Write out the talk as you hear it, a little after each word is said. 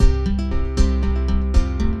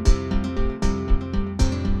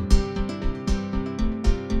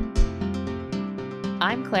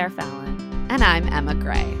I'm Claire Fallon. And I'm Emma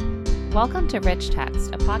Gray. Welcome to Rich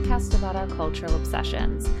Text, a podcast about our cultural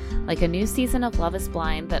obsessions, like a new season of Love is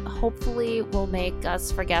Blind that hopefully will make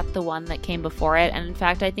us forget the one that came before it. And in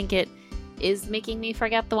fact, I think it is making me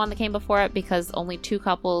forget the one that came before it because only 2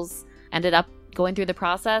 couples ended up going through the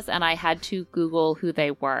process, and I had to Google who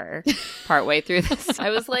they were partway through this. I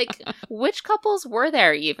was like, which couples were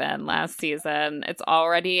there even last season? It's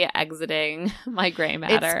already exiting my gray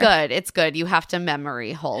matter. It's good. You have to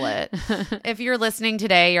memory hole it. If you're listening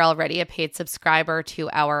today, you're already a paid subscriber to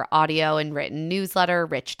our audio and written newsletter,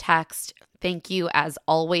 Rich Text. Thank you, as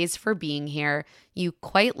always, for being here. You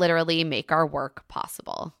quite literally make our work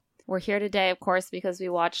possible. We're here today, of course, because we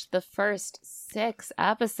watched the first 6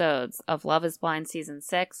 episodes of Love is Blind Season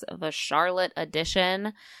 6, the Charlotte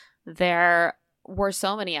edition. There were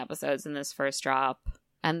so many episodes in this first drop,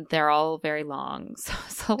 and they're all very long, so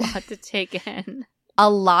it's a lot to take in. A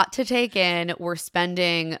lot to take in. We're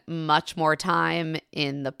spending much more time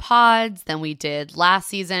in the pods than we did last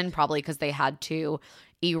season, probably because they had to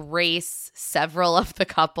erase several of the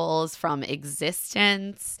couples from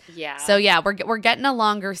existence. Yeah. So yeah, we're getting a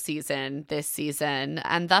longer season this season,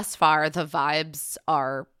 and thus far the vibes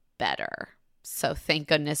are better. So thank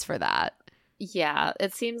goodness for that. Yeah,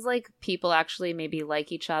 it seems like people actually maybe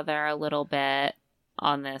like each other a little bit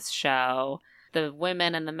on this show. The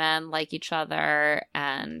women and the men like each other,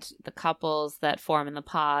 and the couples that form in the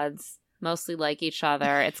pods mostly like each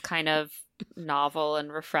other. It's kind of novel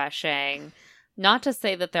and refreshing. Not to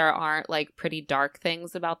say that there aren't like pretty dark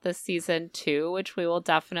things about this season too, which we will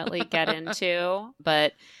definitely get into,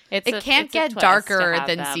 but it can't get darker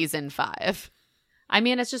than season 5. I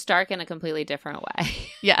mean, it's just dark in a completely different way.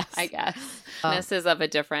 Yes. I guess. This is of a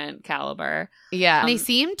different caliber. Yeah. They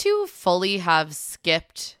seem to have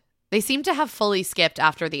fully skipped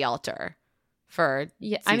after the altar for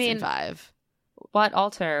season 5. What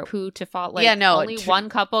altar? Who to fall? Like, only one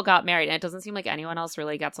couple got married, and it doesn't seem like anyone else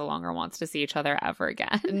really gets along or wants to see each other ever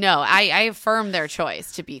again. No, I affirm their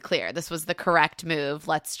choice, to be clear. This was the correct move.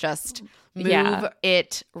 Let's just move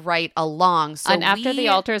it right along. So and after the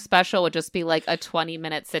altar special would just be like a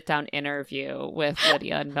 20-minute sit-down interview with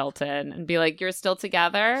Lydia and Milton and be like, you're still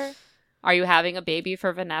together? Are you having a baby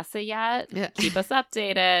for Vanessa yet? Yeah. Keep us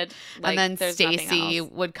updated. Like, and then Stacey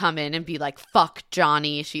would come in and be like, fuck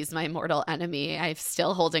Johnny. She's my mortal enemy. I'm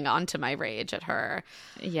still holding on to my rage at her.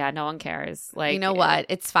 Yeah, no one cares. Like, you know what?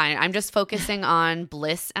 It's fine. I'm just focusing on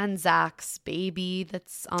Bliss and Zach's baby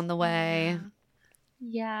that's on the way.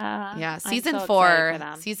 Yeah. Yeah. Season 4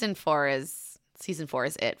 is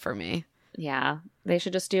it for me. Yeah. They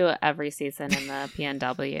should just do every season in the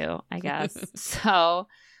PNW, I guess. So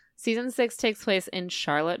Season 6 takes place in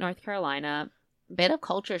Charlotte, North Carolina. Bit of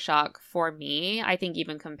culture shock for me. I think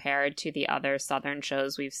even compared to the other Southern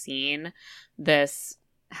shows we've seen, this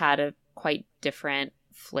had a quite different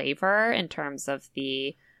flavor in terms of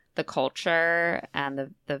the culture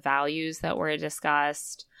and the values that were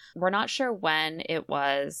discussed. We're not sure when it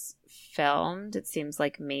was filmed. It seems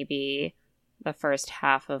like maybe the first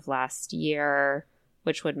half of last year,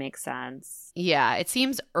 which would make sense. Yeah, it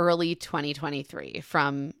seems early 2023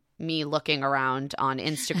 from me looking around on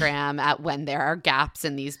Instagram at when there are gaps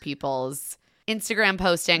in these people's Instagram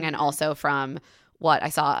posting, and also from what I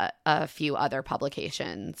saw a few other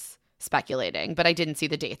publications speculating, but I didn't see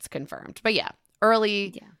the dates confirmed. But yeah,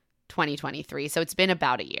 early 2023. So it's been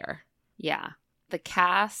about a year. Yeah. The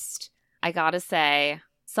cast, I gotta say,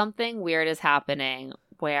 something weird is happening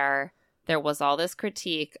where there was all this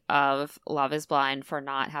critique of Love is Blind for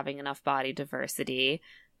not having enough body diversity,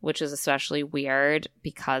 which is especially weird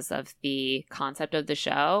because of the concept of the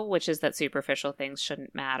show, which is that superficial things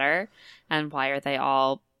shouldn't matter. And why are they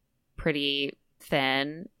all pretty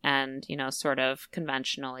thin and, sort of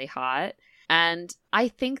conventionally hot? And I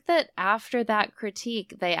think that after that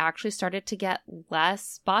critique, they actually started to get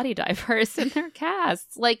less body diverse in their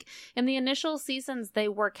casts. Like, in the initial seasons, they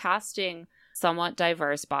were casting somewhat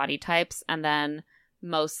diverse body types, and then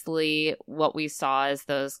mostly what we saw is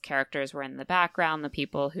those characters were in the background. The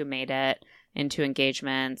people who made it into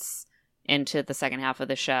engagements, into the second half of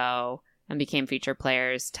the show, and became feature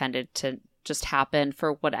players tended to just happen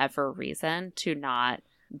for whatever reason to not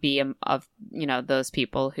be of those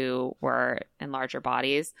people who were in larger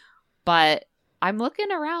bodies. But I'm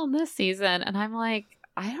looking around this season and I'm like,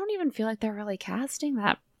 I don't even feel like they're really casting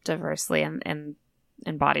that diversely in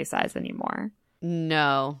body size anymore.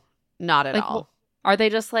 No, not at all. Are they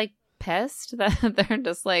just like pissed that they're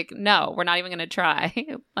just like, no, we're not even going to try?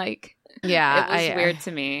 Like, yeah, it was weird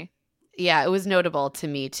to me. Yeah, it was notable to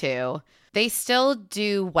me too. They still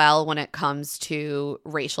do well when it comes to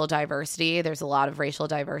racial diversity. There's a lot of racial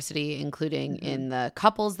diversity, including in the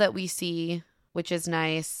couples that we see, which is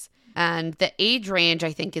nice. And the age range,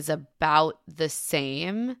 I think, is about the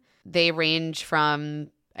same. They range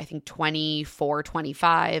from, I think, 24,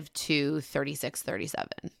 25 to 36, 37.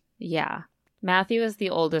 Yeah. Matthew is the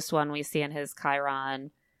oldest one we see in his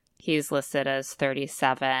Chiron. He's listed as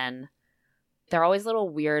 37. They're always a little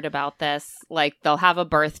weird about this. Like, they'll have a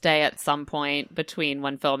birthday at some point between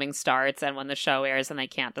when filming starts and when the show airs, and they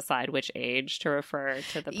can't decide which age to refer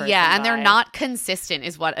to the person. Yeah, and by. they're not consistent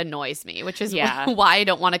is what annoys me, which is why I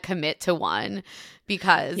don't want to commit to one,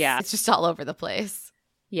 because it's just all over the place.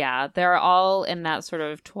 Yeah, they're all in that sort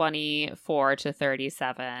of 24 to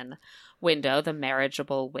 37 window, the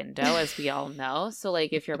marriageable window, as we all know. So,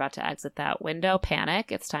 like, if you're about to exit that window, panic.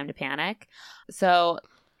 It's time to panic. So,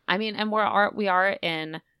 I mean, and we are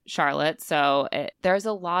in Charlotte, so there's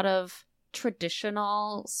a lot of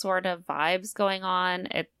traditional sort of vibes going on.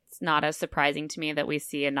 It's not as surprising to me that we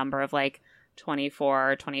see a number of like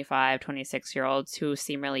 24, 25, 26-year-olds who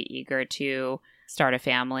seem really eager to start a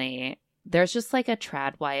family. There's just like a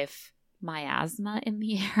trad wife miasma in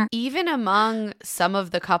the air. Even among some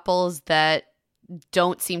of the couples that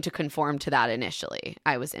don't seem to conform to that initially,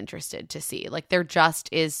 I was interested to see. Like, there just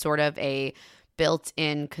is sort of a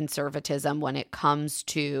built-in conservatism when it comes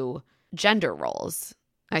to gender roles,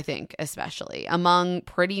 I think, especially among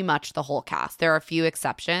pretty much the whole cast. There are a few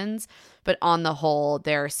exceptions, but on the whole,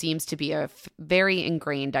 there seems to be a very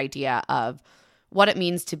ingrained idea of what it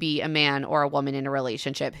means to be a man or a woman in a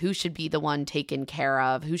relationship, who should be the one taken care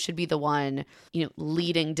of, who should be the one,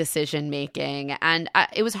 leading decision-making. And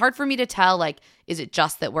it was hard for me to tell, like, is it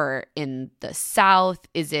just that we're in the South?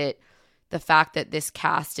 Is it the fact that this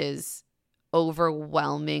cast is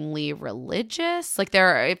overwhelmingly religious? Like,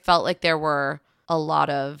 it felt like there were a lot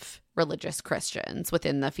of religious Christians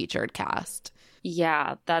within the featured cast.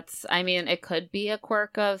 Yeah, it could be a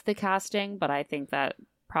quirk of the casting, but I think that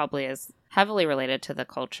probably is heavily related to the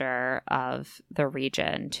culture of the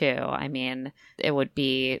region too. I mean, it would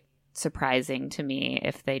be surprising to me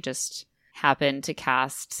if they just happened to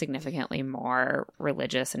cast significantly more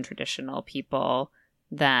religious and traditional people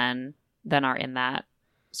than are in that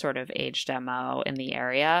sort of age demo in the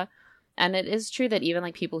area. And it is true that even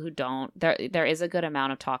like people who don't, there is a good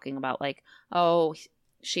amount of talking about like, oh,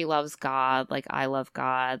 she loves God, like I love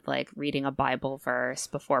God, like reading a Bible verse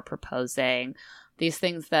before proposing, these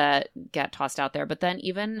things that get tossed out there. But then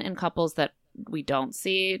even in couples that we don't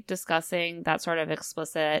see discussing that sort of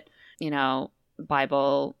explicit,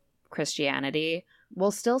 Bible Christianity,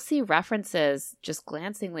 we'll still see references just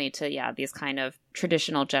glancingly to, these kind of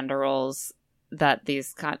traditional gender roles that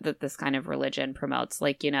this kind of religion promotes.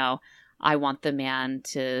 Like, I want the man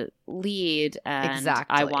to lead and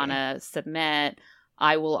exactly. I want to submit.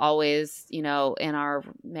 I will always, in our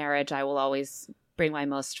marriage, I will always bring my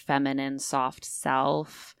most feminine, soft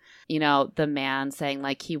self. The man saying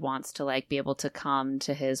like he wants to like be able to come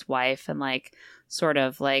to his wife and like sort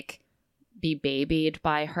of like be babied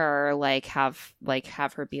by her, like have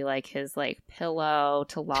her be like his like pillow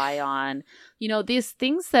to lie on. These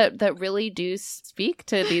things that really do speak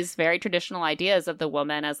to these very traditional ideas of the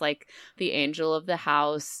woman as like the angel of the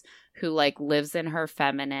house who like lives in her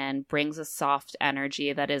feminine, brings a soft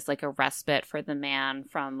energy that is like a respite for the man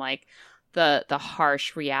from like the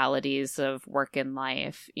harsh realities of work and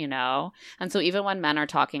life, And so even when men are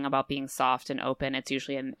talking about being soft and open, it's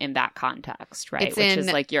usually in that context, right? Which is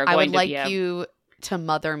like you're going to be you to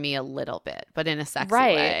mother me a little bit, but in a sexy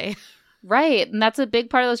way. Right. And that's a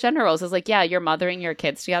big part of those gender roles is like, yeah, you're mothering your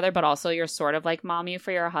kids together, but also you're sort of like mommy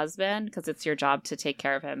for your husband because it's your job to take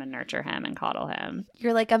care of him and nurture him and coddle him.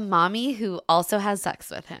 You're like a mommy who also has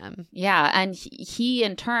sex with him. Yeah. And he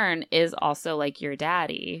in turn is also like your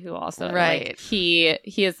daddy who also, right. Like, he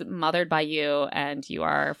is mothered by you and you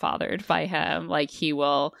are fathered by him. Like he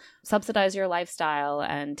will subsidize your lifestyle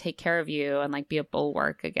and take care of you and like be a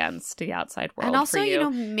bulwark against the outside world. And also, for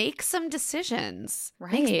you. Make some decisions.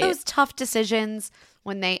 Right. Make those tough decisions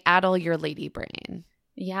when they addle your lady brain.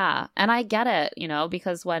 Yeah. And I get it,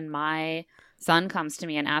 because when my son comes to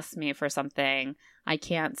me and asks me for something, I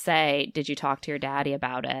can't say, did you talk to your daddy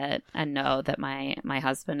about it? And know that my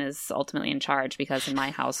husband is ultimately in charge because in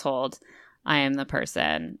my household, I am the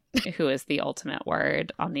person who is the ultimate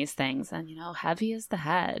word on these things. And, heavy is the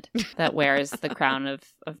head that wears the crown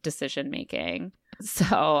of decision making.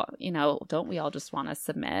 So, don't we all just want to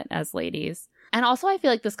submit as ladies? And also, I feel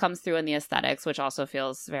like this comes through in the aesthetics, which also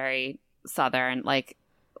feels very Southern. Like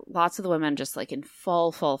lots of the women just like in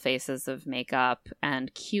full faces of makeup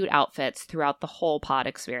and cute outfits throughout the whole pod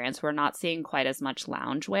experience. We're not seeing quite as much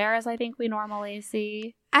loungewear as I think we normally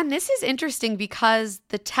see. And this is interesting because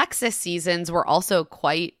the Texas seasons were also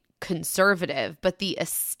quite conservative, but the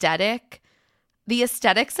aesthetics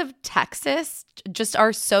of Texas just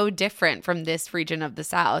are so different from this region of the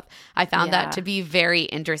South. I found that to be very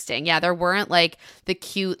interesting. Yeah, there weren't like the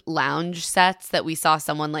cute lounge sets that we saw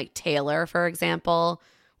someone like Taylor, for example,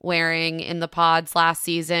 wearing in the pods last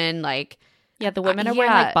season. Like, yeah, the women are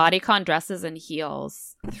wearing like bodycon dresses and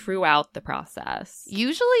heels throughout the process.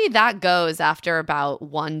 Usually that goes after about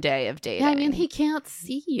one day of dating. Yeah, I mean, he can't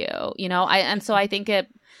see you, you know? So I think it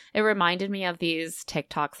reminded me of these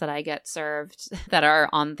TikToks that I get served that are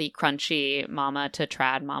on the crunchy mama to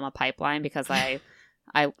trad mama pipeline because I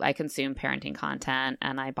consume parenting content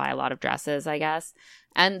and I buy a lot of dresses, I guess.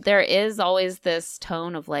 And there is always this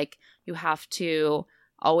tone of like, you have to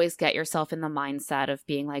always get yourself in the mindset of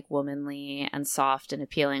being like womanly and soft and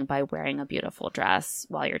appealing by wearing a beautiful dress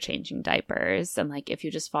while you're changing diapers. And like, if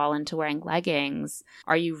you just fall into wearing leggings,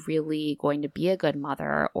 are you really going to be a good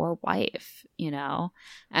mother or wife, you know?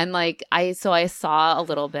 And like, I saw a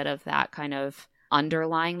little bit of that kind of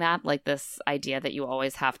underlying that, like this idea that you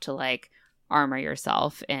always have to like armor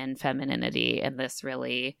yourself in femininity in this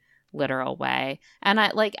really literal way. And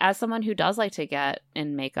I like, as someone who does like to get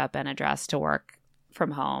in makeup and a dress to work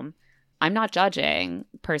from home, I'm not judging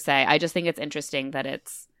per se. I just think it's interesting that it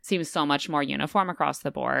seems so much more uniform across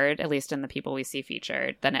the board, at least in the people we see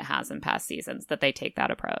featured, than it has in past seasons, that they take that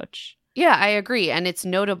approach. Yeah, I agree. And it's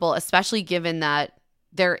notable, especially given that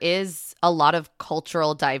there is a lot of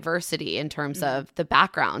cultural diversity in terms of the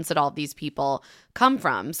backgrounds that all of these people come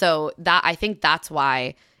from. So that I think that's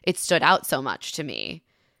why it stood out so much to me.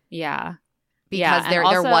 Yeah. Because there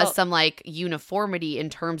was some like uniformity in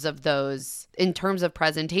terms of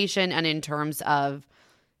presentation and in terms of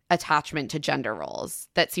attachment to gender roles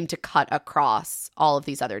that seemed to cut across all of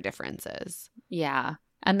these other differences. Yeah.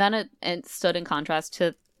 And then it stood in contrast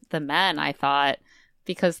to the men, I thought,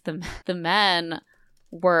 because the men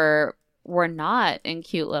were not in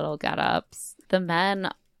cute little get-ups. The men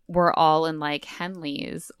were all in like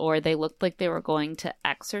Henleys, or they looked like they were going to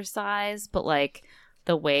exercise, but like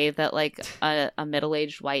the way that like a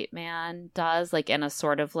middle-aged white man does, like in a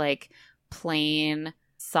sort of like plain,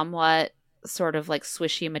 somewhat sort of like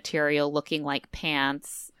swishy material looking like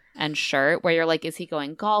pants and shirt, where you're like, is he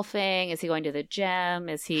going golfing? Is he going to the gym?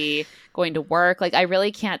 Is he going to work? Like, I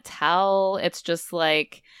really can't tell. It's just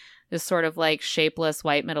like this sort of like shapeless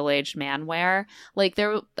white middle-aged man wear. Like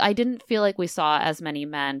I didn't feel like we saw as many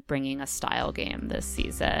men bringing a style game this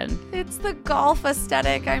season. It's the golf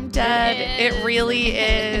aesthetic. I'm dead. It really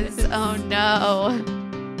is. Oh no.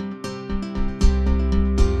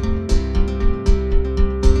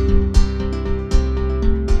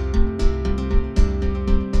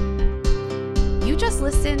 You just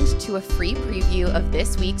listened to a free preview of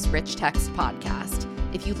this week's Rich Text podcast.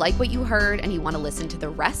 If you like what you heard and you want to listen to the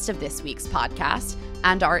rest of this week's podcast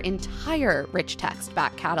and our entire Rich Text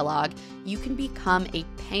back catalog, you can become a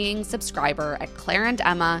paying subscriber at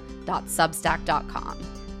claireandemma.substack.com.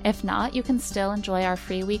 If not, you can still enjoy our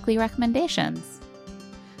free weekly recommendations.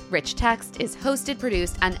 Rich Text is hosted,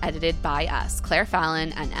 produced, and edited by us, Claire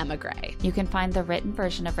Fallon and Emma Gray. You can find the written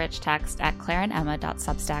version of Rich Text at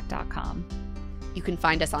claireandemma.substack.com. You can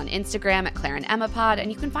find us on Instagram at Claire and Emma Pod,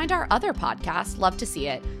 and you can find our other podcast, Love to See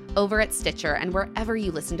It, over at Stitcher and wherever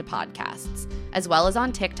you listen to podcasts, as well as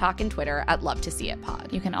on TikTok and Twitter at Love to See It Pod.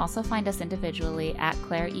 You can also find us individually at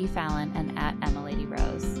Claire E. Fallon and at Emma Lady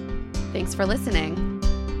Rose. Thanks for listening.